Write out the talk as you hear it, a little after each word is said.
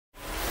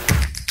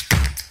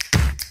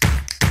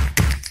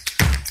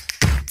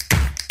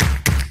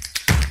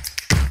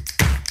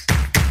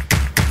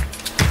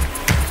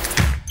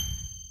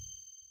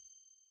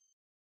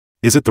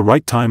Is it the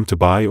right time to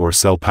buy or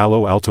sell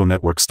Palo Alto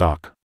Networks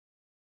stock?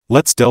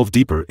 Let's delve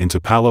deeper into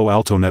Palo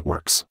Alto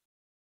Networks.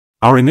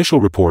 Our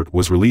initial report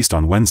was released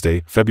on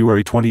Wednesday,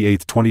 February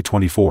 28,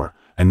 2024,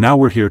 and now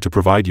we're here to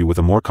provide you with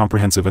a more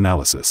comprehensive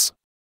analysis.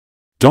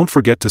 Don't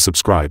forget to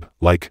subscribe,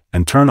 like,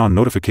 and turn on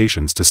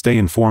notifications to stay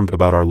informed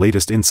about our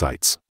latest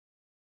insights.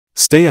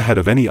 Stay ahead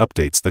of any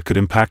updates that could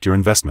impact your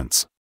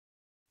investments.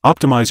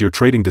 Optimize your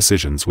trading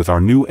decisions with our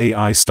new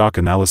AI stock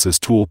analysis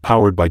tool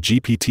powered by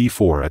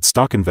GPT-4 at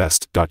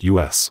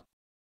StockInvest.us.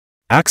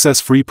 Access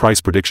free price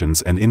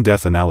predictions and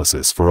in-depth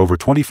analysis for over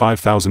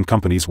 25,000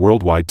 companies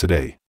worldwide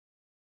today.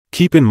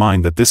 Keep in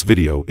mind that this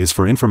video is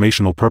for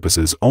informational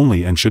purposes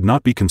only and should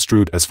not be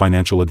construed as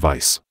financial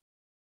advice.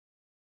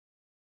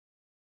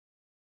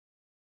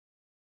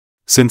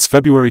 Since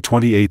February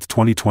 28,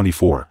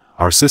 2024,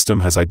 our system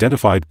has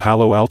identified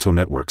Palo Alto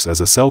Networks as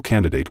a sell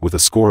candidate with a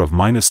score of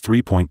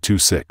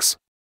 -3.26.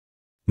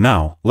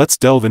 Now, let's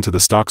delve into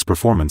the stock's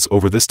performance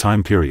over this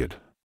time period.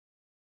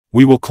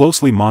 We will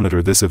closely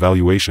monitor this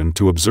evaluation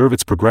to observe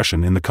its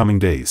progression in the coming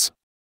days.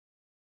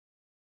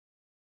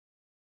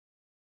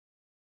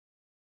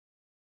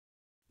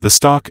 The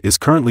stock is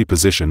currently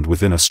positioned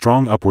within a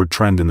strong upward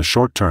trend in the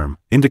short term,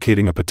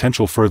 indicating a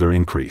potential further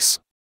increase.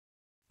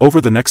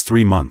 Over the next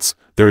 3 months,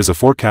 there is a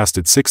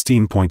forecasted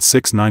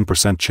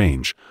 16.69%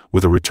 change,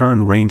 with a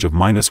return range of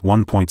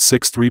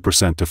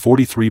 -1.63% to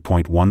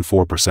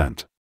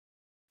 43.14%.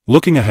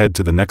 Looking ahead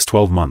to the next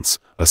 12 months,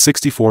 a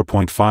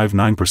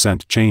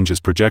 64.59% change is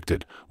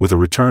projected, with a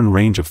return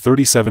range of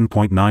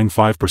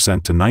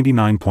 37.95% to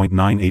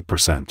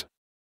 99.98%.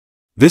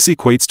 This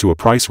equates to a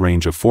price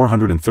range of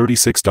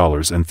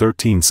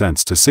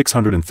 $436.13 to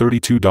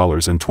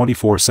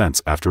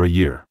 $632.24 after a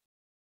year.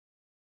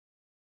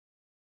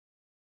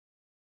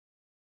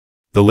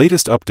 The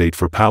latest update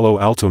for Palo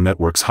Alto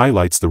Networks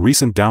highlights the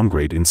recent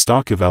downgrade in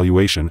stock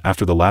evaluation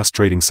after the last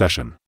trading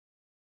session.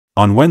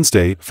 On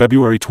Wednesday,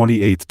 February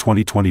 28,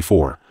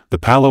 2024, the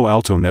Palo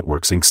Alto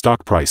Networks Inc.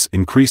 stock price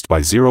increased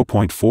by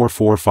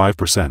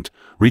 0.445%,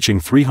 reaching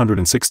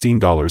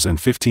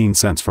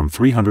 $316.15 from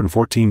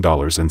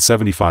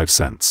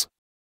 $314.75.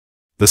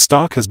 The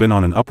stock has been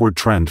on an upward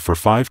trend for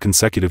 5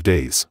 consecutive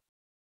days.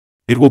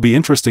 It will be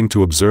interesting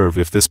to observe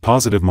if this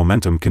positive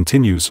momentum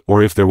continues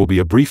or if there will be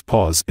a brief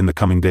pause in the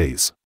coming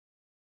days.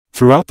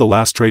 Throughout the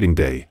last trading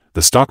day,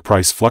 the stock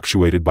price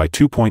fluctuated by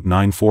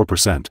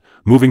 2.94%,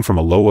 moving from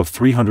a low of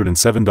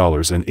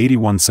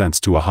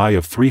 $307.81 to a high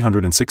of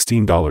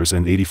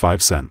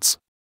 $316.85.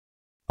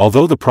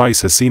 Although the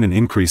price has seen an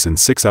increase in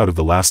 6 out of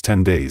the last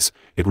 10 days,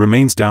 it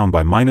remains down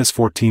by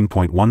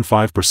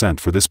 -14.15%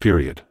 for this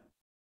period.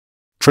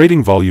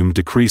 Trading volume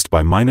decreased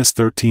by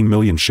 -13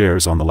 million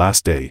shares on the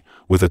last day,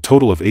 with a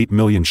total of 8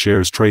 million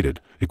shares traded,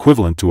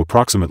 equivalent to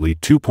approximately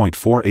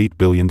 $2.48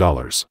 billion.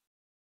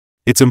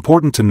 It's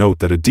important to note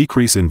that a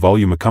decrease in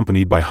volume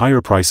accompanied by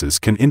higher prices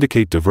can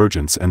indicate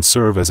divergence and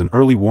serve as an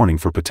early warning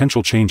for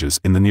potential changes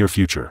in the near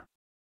future.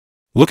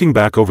 Looking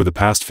back over the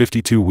past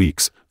 52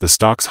 weeks, the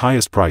stock's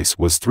highest price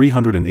was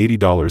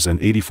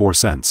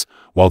 $380.84,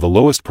 while the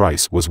lowest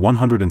price was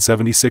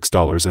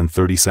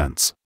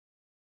 $176.30.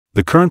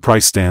 The current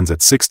price stands at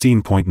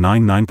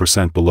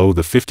 16.99% below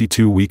the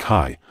 52-week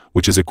high,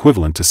 which is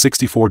equivalent to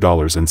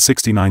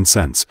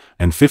 $64.69,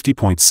 and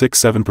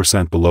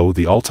 50.67% below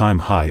the all-time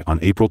high on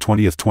April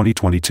 20,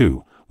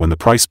 2022, when the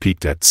price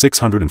peaked at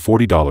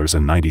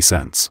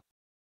 $640.90.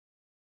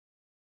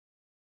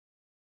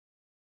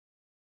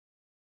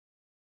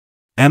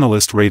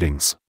 Analyst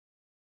ratings.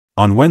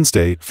 On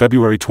Wednesday,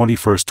 February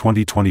 21,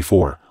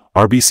 2024,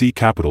 RBC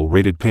Capital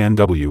rated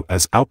PANW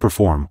as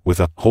outperform with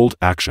a hold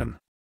action.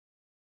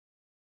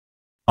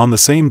 On the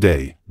same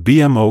day,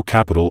 BMO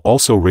Capital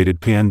also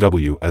rated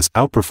PANW as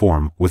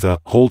outperform with a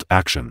hold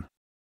action.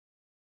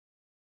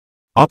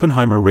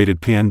 Oppenheimer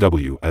rated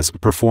PANW as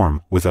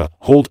perform with a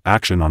hold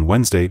action on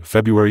Wednesday,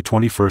 February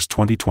 21,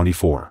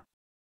 2024.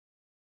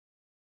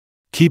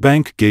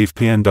 KeyBank gave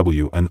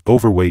PANW an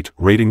overweight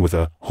rating with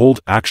a hold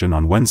action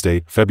on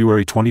Wednesday,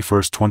 February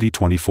 21,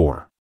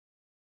 2024.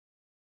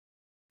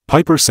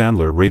 Piper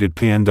Sandler rated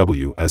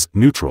PANW as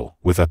neutral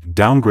with a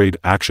downgrade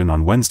action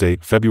on Wednesday,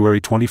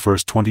 February 21,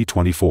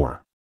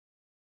 2024.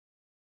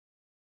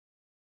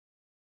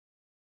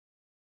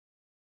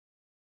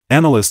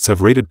 Analysts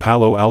have rated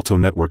Palo Alto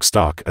Networks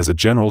stock as a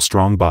general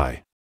strong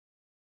buy.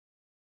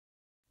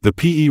 The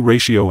PE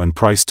ratio and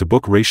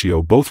price-to-book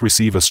ratio both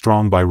receive a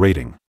strong buy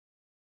rating.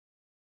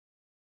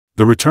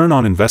 The return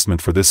on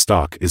investment for this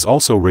stock is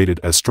also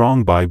rated as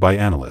strong buy by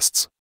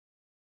analysts.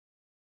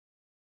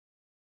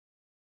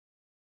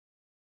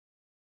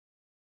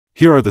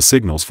 Here are the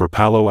signals for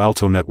Palo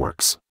Alto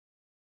Networks.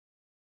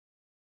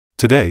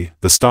 Today,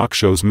 the stock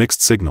shows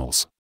mixed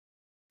signals.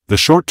 The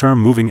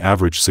short-term moving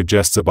average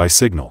suggests a buy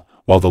signal,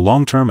 while the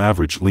long-term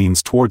average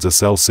leans towards a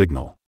sell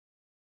signal.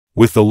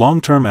 With the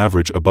long-term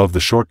average above the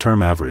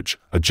short-term average,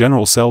 a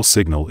general sell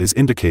signal is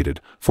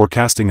indicated,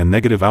 forecasting a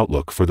negative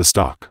outlook for the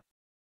stock.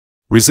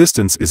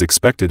 Resistance is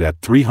expected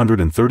at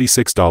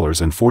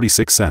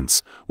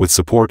 $336.46, with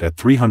support at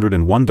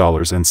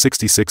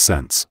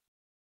 $301.66.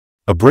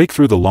 A break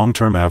through the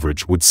long-term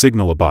average would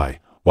signal a buy,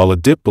 while a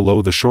dip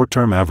below the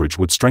short-term average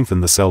would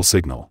strengthen the sell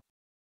signal.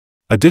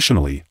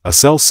 Additionally, a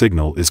sell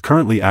signal is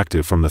currently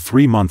active from the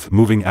 3-month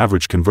Moving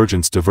Average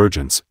Convergence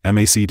Divergence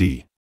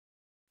 (MACD).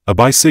 A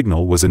buy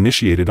signal was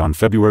initiated on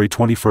February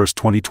 21,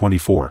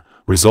 2024,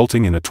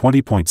 resulting in a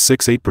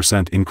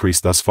 20.68%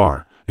 increase thus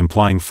far,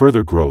 implying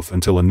further growth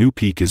until a new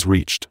peak is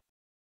reached.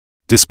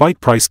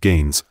 Despite price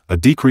gains, a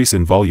decrease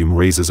in volume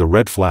raises a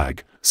red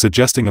flag,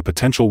 suggesting a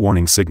potential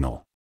warning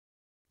signal.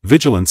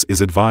 Vigilance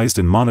is advised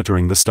in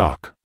monitoring the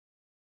stock.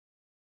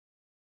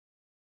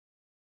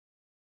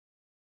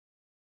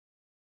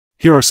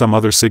 Here are some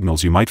other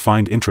signals you might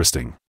find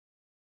interesting.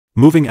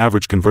 Moving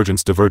Average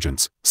Convergence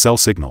Divergence, sell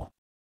signal.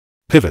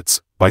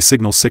 Pivots, buy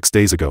signal 6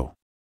 days ago.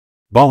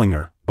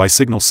 Bollinger, buy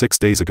signal 6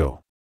 days ago.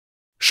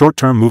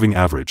 Short-term moving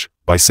average,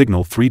 buy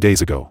signal 3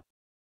 days ago.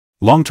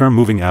 Long-term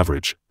moving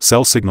average,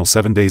 sell signal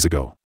 7 days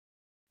ago.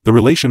 The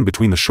relation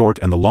between the short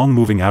and the long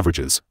moving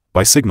averages,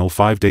 buy signal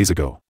 5 days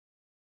ago.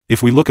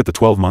 If we look at the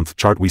 12-month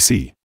chart, we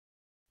see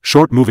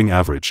short moving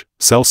average,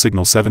 sell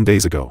signal 7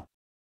 days ago.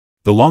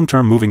 The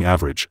long-term moving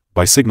average,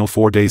 buy signal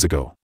 4 days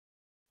ago.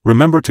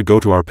 Remember to go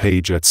to our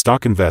page at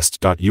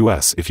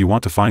StockInvest.us if you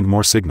want to find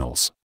more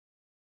signals.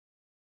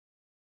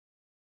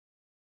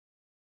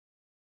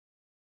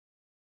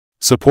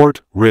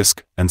 Support,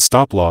 risk, and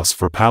stop loss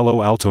for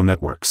Palo Alto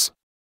Networks.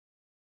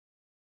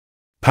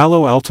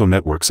 Palo Alto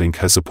Networks Inc.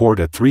 has support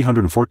at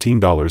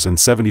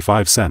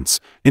 $314.75,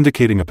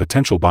 indicating a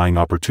potential buying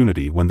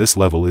opportunity when this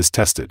level is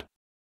tested.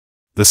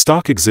 The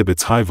stock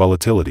exhibits high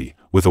volatility,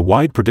 with a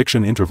wide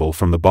prediction interval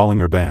from the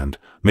Bollinger Band,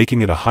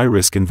 making it a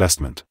high-risk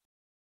investment.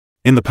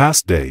 In the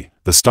past day,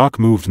 the stock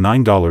moved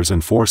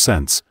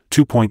 $9.04,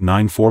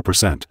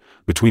 2.94%,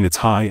 between its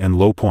high and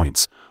low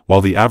points,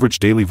 while the average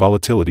daily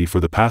volatility for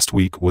the past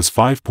week was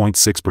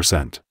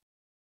 5.6%.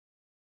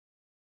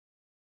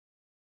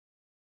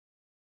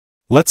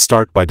 Let's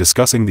start by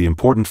discussing the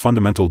important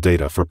fundamental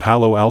data for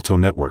Palo Alto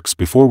Networks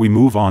before we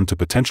move on to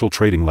potential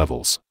trading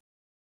levels.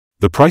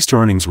 The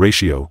price-to-earnings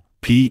ratio,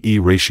 PE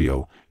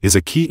ratio, is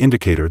a key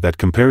indicator that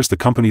compares the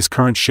company's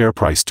current share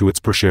price to its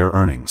per-share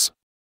earnings.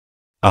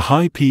 A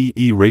high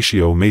PE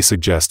ratio may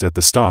suggest that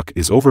the stock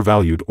is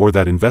overvalued or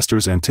that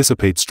investors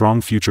anticipate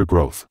strong future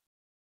growth.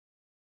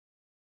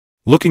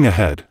 Looking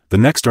ahead, the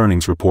next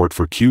earnings report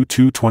for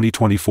Q2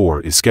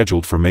 2024 is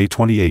scheduled for May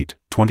 28,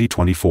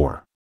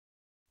 2024.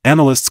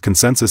 Analysts'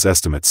 consensus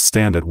estimates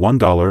stand at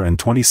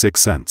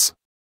 $1.26.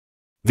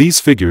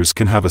 These figures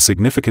can have a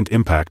significant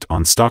impact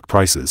on stock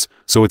prices,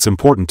 so it's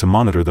important to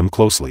monitor them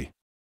closely.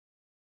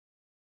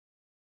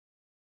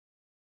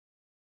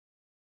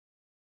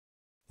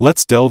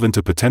 Let's delve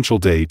into potential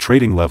day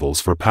trading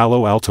levels for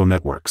Palo Alto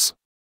Networks.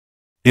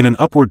 In an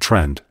upward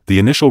trend, the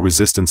initial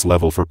resistance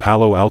level for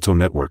Palo Alto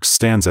Networks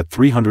stands at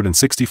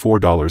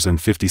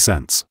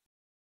 $364.50.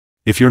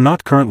 If you're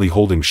not currently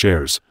holding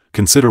shares,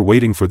 consider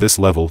waiting for this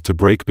level to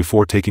break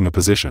before taking a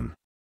position.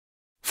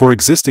 For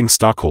existing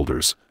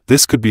stockholders,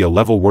 this could be a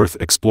level worth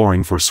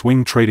exploring for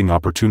swing trading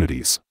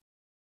opportunities.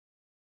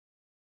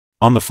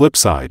 On the flip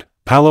side,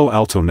 Palo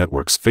Alto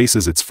Networks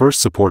faces its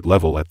first support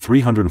level at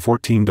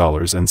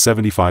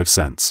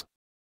 $314.75.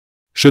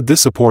 Should this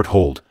support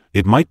hold,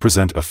 it might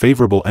present a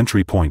favorable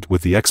entry point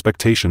with the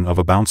expectation of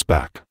a bounce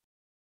back.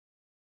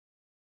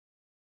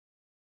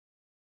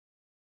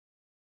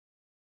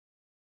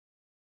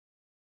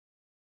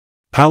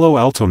 Palo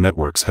Alto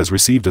Networks has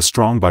received a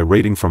strong buy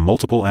rating from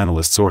multiple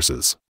analyst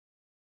sources.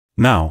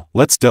 Now,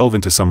 let's delve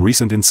into some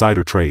recent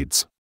insider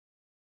trades.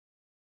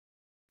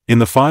 In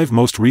the 5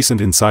 most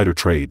recent insider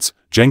trades,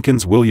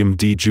 Jenkins William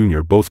D. Jr.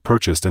 both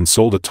purchased and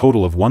sold a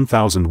total of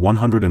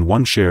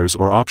 1,101 shares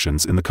or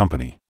options in the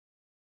company.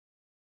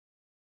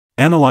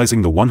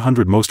 Analyzing the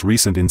 100 most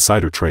recent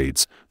insider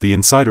trades, the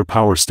insider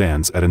power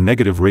stands at a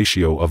negative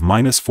ratio of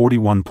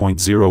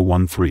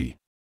 -41.013.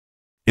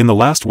 In the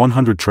last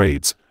 100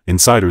 trades,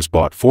 insiders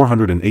bought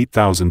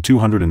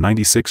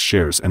 408,296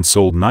 shares and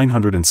sold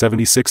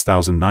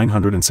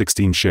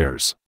 976,916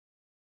 shares.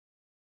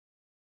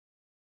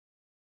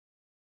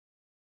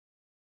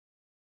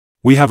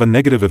 We have a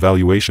negative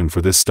evaluation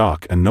for this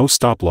stock and no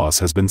stop loss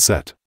has been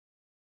set.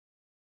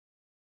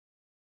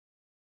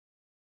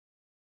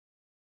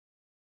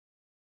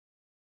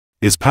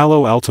 Is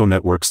Palo Alto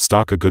Networks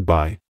stock a good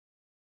buy?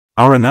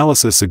 Our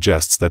analysis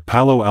suggests that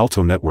Palo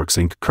Alto Networks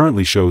Inc.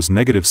 currently shows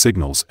negative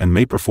signals and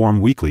may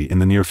perform weakly in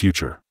the near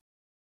future.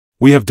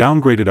 We have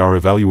downgraded our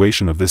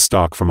evaluation of this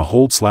stock from a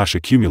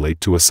hold/accumulate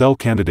to a sell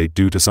candidate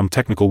due to some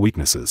technical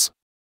weaknesses.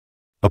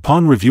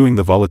 Upon reviewing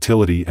the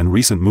volatility and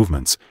recent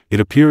movements, it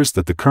appears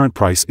that the current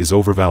price is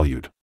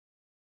overvalued.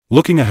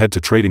 Looking ahead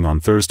to trading on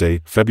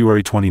Thursday,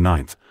 February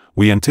 29th,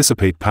 we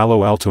anticipate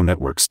Palo Alto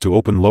Networks to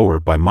open lower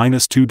by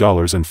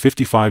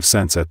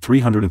 -$2.55 at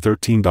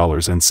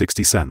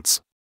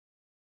 $313.60.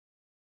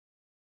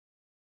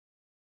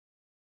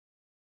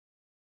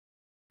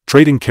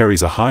 Trading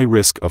carries a high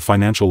risk of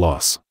financial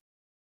loss.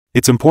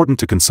 It's important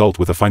to consult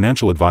with a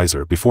financial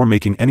advisor before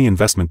making any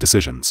investment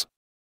decisions.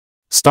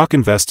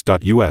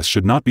 StockInvest.us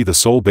should not be the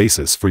sole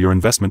basis for your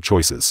investment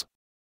choices.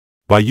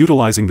 By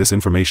utilizing this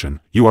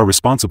information, you are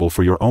responsible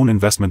for your own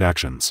investment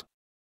actions.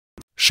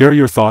 Share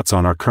your thoughts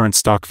on our current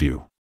stock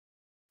view.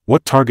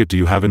 What target do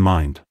you have in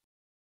mind?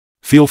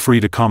 Feel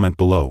free to comment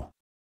below.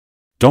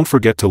 Don't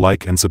forget to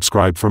like and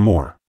subscribe for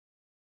more.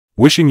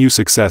 Wishing you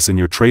success in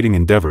your trading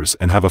endeavors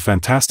and have a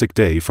fantastic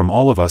day from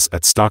all of us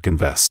at Stock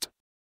Invest.